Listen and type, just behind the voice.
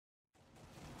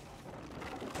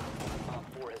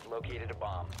located a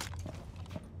bomb.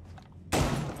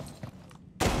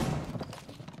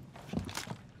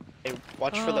 Hey,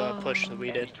 watch for the push that we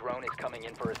Enemy did. drone is coming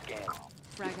in for a scan.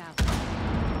 Frag out.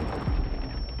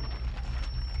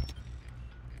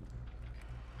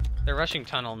 They're rushing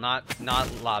tunnel, not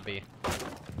lobby.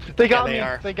 They got they me.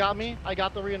 are. They got me. I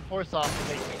got the reinforce off,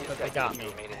 but they got me.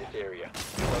 Remain in this area.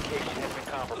 Your location has been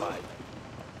compromised.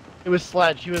 It was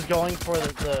Sledge. He was going for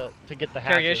the to get the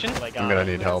hatches. Interrogation? So I got I'm gonna him.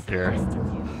 need help here.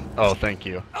 Oh, thank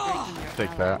you. Breaking your Take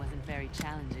ally that. wasn't very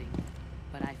challenging,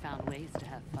 but I found ways to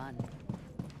have fun.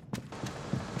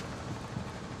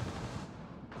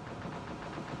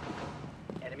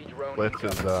 Enemy drone Blitz is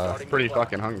incoming. Starting pretty the clock.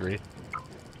 fucking hungry.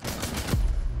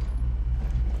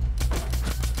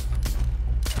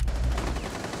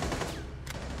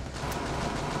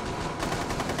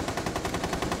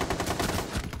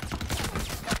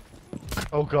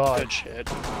 Oh god. Good shit.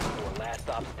 Four, last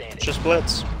stop standing. Just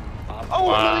blitz. Oh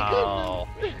Wow.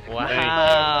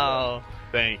 Wow.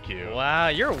 Thank you. Wow,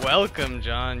 you're welcome,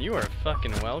 John. You are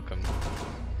fucking welcome.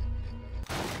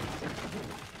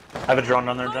 I have a drone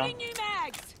down there, John.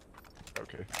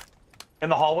 Okay. In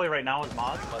the hallway right now is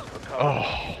Mod. Must recover.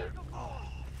 Oh.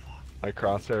 My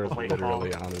crosshair was Wait,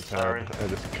 literally oh, on his sorry. head. I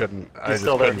just couldn't. I He's just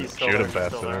still there, couldn't he's still shoot there, him he's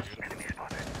fast still there.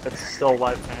 enough. It's still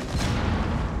live pain.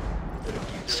 The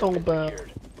diffuser So has been bad.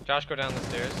 secured. Josh, go down the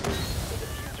stairs. The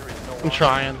diffuser is no I'm longer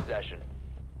trying. in possession.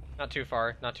 Not too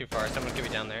far, not too far. Someone could be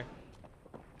down there.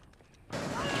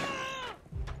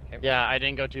 Yeah, I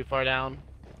didn't go too far down.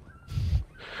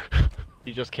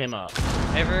 He just came up.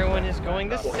 Everyone is going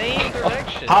the same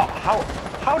direction.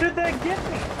 How did that get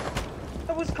me?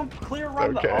 That was clear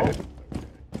around Okay.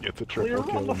 the Gets a clear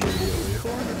triple around kill the immediately.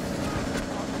 corner.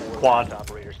 Four, Quad. last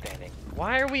operator standing.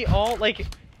 Why are we all like?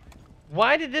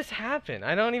 Why did this happen?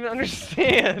 I don't even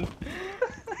understand.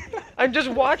 I'm just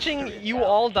watching you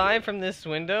all die from this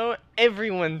window.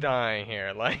 Everyone dying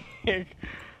here. Like,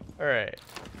 all right.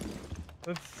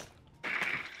 Let's.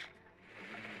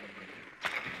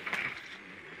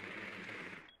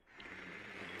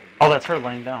 Oh, that's her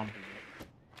laying down.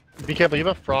 Be careful. You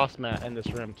have a frost mat in this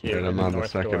room too. And in I'm on the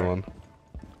north second door. one.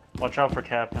 Watch out for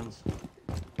captains.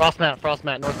 Frost mat,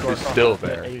 north door. He's frost still mat.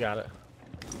 there. Yeah, you got it.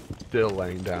 Still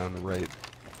laying down right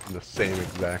in the same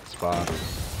exact spot.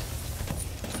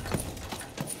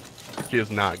 She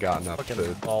has not gotten up Fucking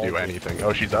to ballsy. do anything.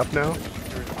 Oh, she's up now?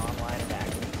 Diffuser is online and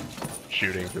active.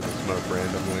 Shooting through the smoke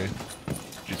randomly.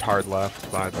 She's hard left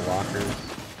by the lockers.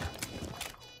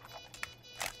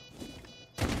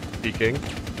 Peeking. In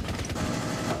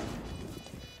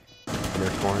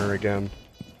her corner again.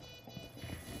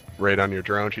 Right on your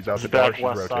drone. She's out the She's door. back She's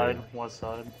west rotating. side. West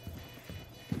side.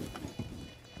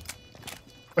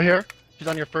 Right here. She's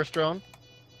on your first drone.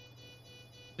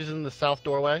 She's in the south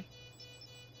doorway.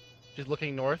 She's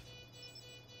looking north.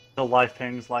 No live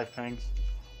pings. Live pings.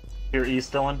 To your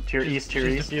east, Dylan. To your east. To your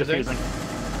she's east. defusing.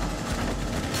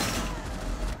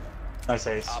 Nice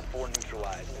ace. Op 4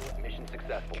 neutralized. Mission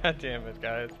successful. God damn it,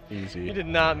 guys. You Easy. did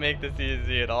not make this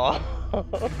easy at all.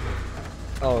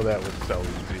 Oh, that was so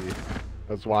easy.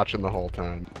 I was watching the whole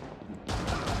time.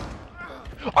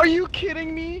 Are you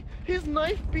kidding me? His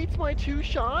knife beats my 2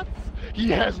 shots? He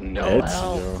has no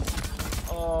health.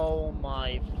 Oh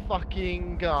my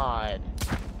fucking god.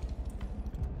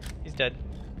 He's dead.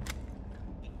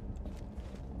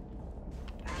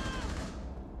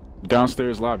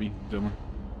 Downstairs lobby, Dylan.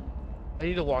 I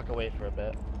need to walk away for a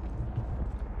bit.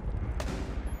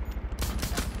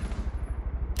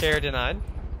 Care denied.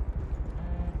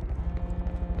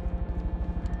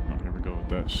 Oh, here we go with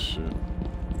that shit.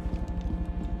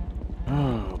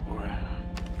 Oh boy.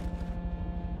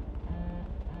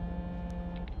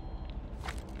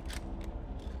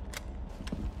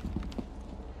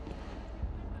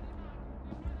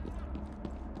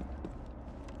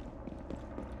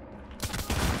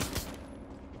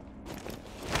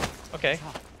 Okay.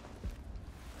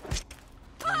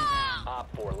 Op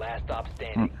 4 last stop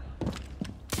standing.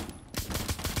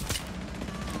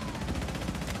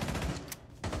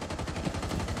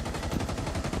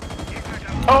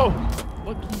 Oh!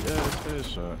 Lucky ass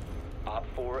headshot. Op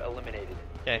 4 eliminated.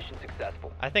 Okay. Mission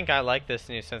successful. I think I like this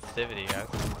new sensitivity, guys.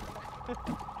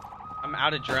 I'm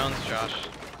out of drones, Josh.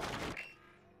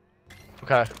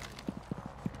 Okay.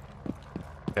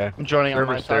 Okay. I'm joining on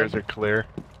Server my stairs side. are clear.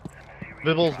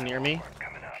 Vibble's near me.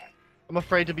 I'm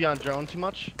afraid to be on drone too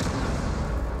much.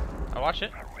 I watch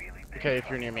it. Okay, if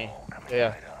you're near me.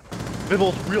 Yeah.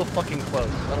 Vibble's real fucking close.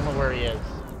 I don't know where he is.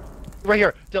 Right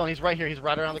here. Dylan, he's right here. He's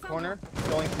right around the corner.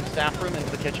 Going from staff room into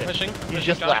the kitchen. Pushing. He's Pushing,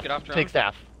 just Josh, left. get off drone. Take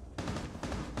staff.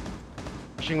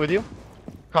 Pushing with you.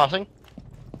 Crossing.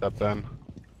 Up then.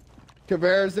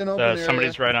 Caveira's in open area.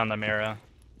 Somebody's right on the mirror.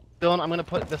 Dylan, I'm gonna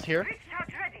put this here.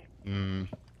 Hmm.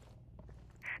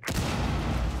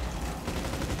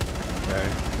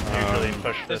 Usually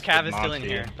push This this Cav with is still in Monty,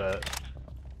 here. But...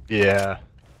 Yeah.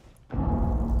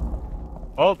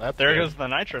 Oh, That's there good. goes the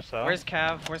nitro cell. Where's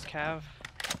Cav? Where's Cav?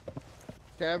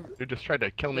 Cav, You just tried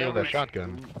to kill me with a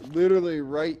shotgun. literally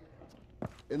right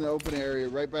in the open area,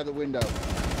 right by the window.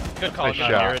 Good call, Nice John.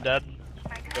 shot. You're dead.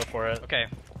 Go for it. Okay,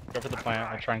 Go for the plant.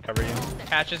 I'll try and cover you.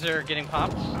 hatches are getting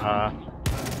popped.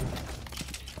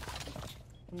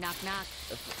 Knock knock.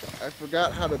 I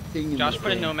forgot how to ping in Josh, this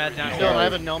put a game. nomad down Dylan, here. I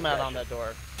have a nomad on that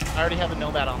door. I already have a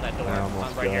nomad on that door. I I'm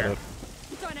almost right got here. it.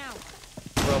 Done out.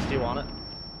 Where else do you want it?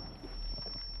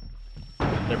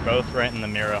 They're both right in the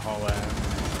mirror hallway.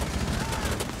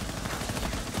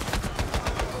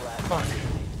 Fuck.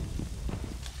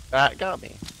 That got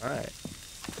me. Alright.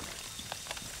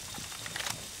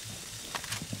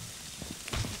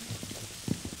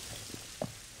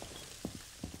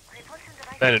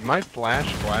 Ben, did my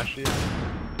flash you?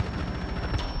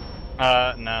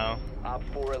 No. Op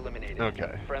 4 eliminated.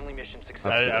 Okay. Friendly mission I,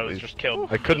 successful. good, I at was least. just killed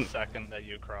I couldn't- the second that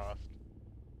you crossed.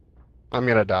 I'm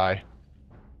gonna die.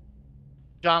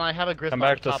 John, I have a Grissom Come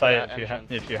back on to top site of that entrance.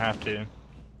 if you have to.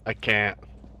 I can't.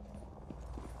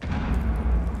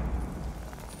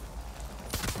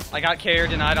 I got carrier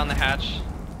denied on the hatch.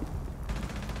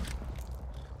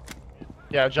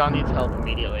 Yeah, John needs help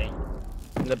immediately.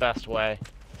 In the best way.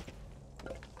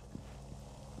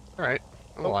 Alright.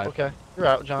 I'm Oh, alive. okay. You're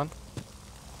out, John.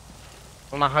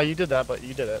 I don't know how you did that, but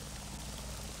you did it.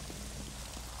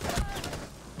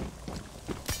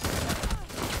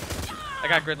 I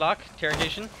got gridlock,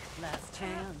 interrogation. Last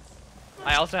chance.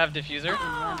 I also have diffuser.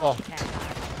 Oh.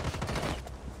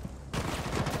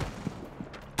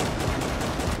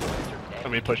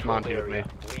 Somebody push Monty with me.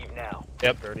 Leave now.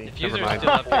 Yep. Dirty. Diffuser's mind.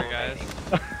 still up there, guys.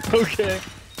 Okay.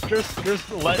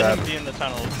 Just let Dead. him be in the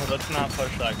tunnels. Let's not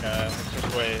push that guy. Let's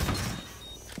just wait.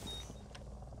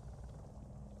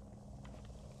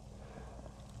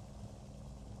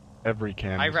 Every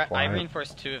can is I quiet.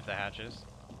 reinforced 2 of the hatches.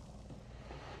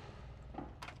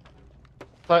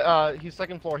 But he's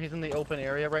second floor. He's in the open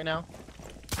area right now.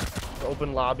 The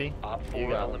open lobby. Op You 4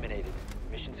 got it. eliminated.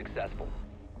 Mission successful.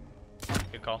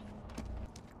 Good call.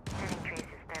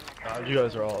 You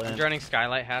guys are all I'm in. joining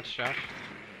skylight hatch, Josh.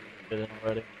 Get in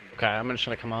already. Okay, I'm just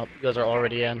gonna come up. You guys are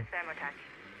already in.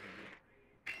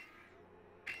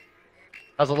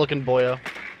 How's it looking, boyo?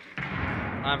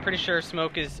 I'm pretty sure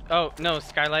smoke is. Oh no,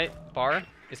 skylight bar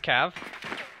is Cav.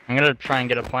 I'm gonna try and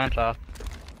get a plant off.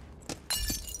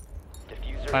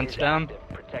 Diffuser Plants is down. active.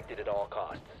 Protected at all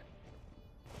costs.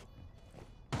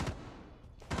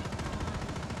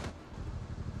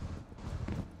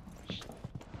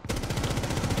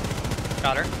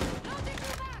 Got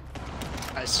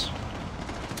her. Nice.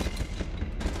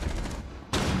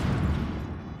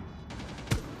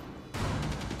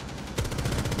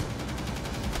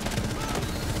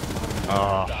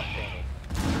 Oh.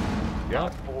 Yeah.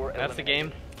 Op 4 That's the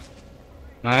game.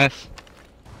 Nice.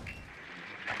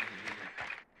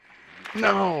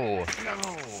 No!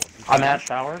 I'm at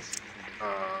showers.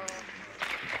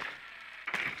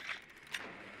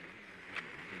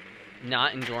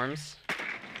 Not in dorms.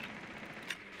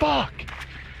 Fuck!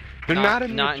 They're Not- not in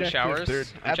the not in objective, showers? They're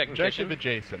I'm checking objective kitchen.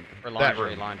 adjacent. Or That laundry.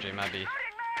 room. Laundry might be.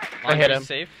 I hit Laundry's him.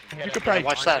 safe. You could probably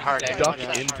Watch that hard. duck Watch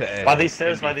that into hard. Ed. By these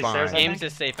stairs, and be by these stairs, fine. I Games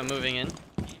is safe. I'm moving in.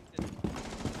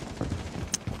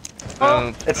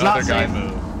 It's not Another guy safe.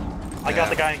 moved. I got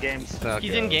the guy in games.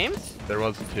 He's in games? There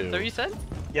was Is 2. that what you said?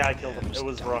 Yeah, I killed him. It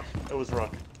was Rook. It was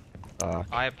Rook.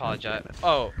 I apologize.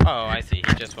 Oh, I see.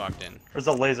 He just walked in. There's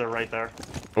a laser right there.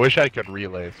 I wish I could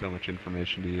relay so much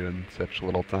information to you in such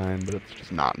little time, but it's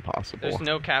just not impossible. There's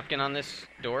no Capkin on this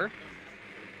door.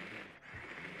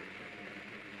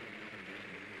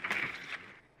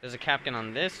 There's a Capkin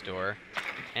on this door,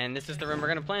 and this is the room we're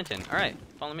gonna plant in. All right,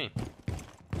 follow me.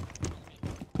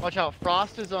 Watch out.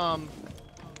 Frost is to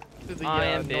the I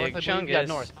am north, Big I believe. Chungus. Yeah,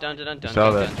 north. Dun dun dun dun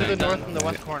Saw dun that. dun To the dun, north dun. and the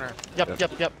west corner. Yep.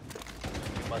 You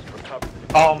must recover.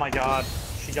 Oh my god.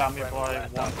 She got me by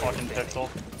one fucking pixel.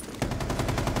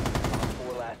 Op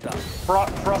 4 last op.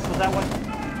 Frost was that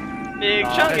one? Big Oh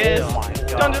Chungus. my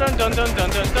Dun God. dun dun dun dun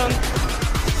dun dun.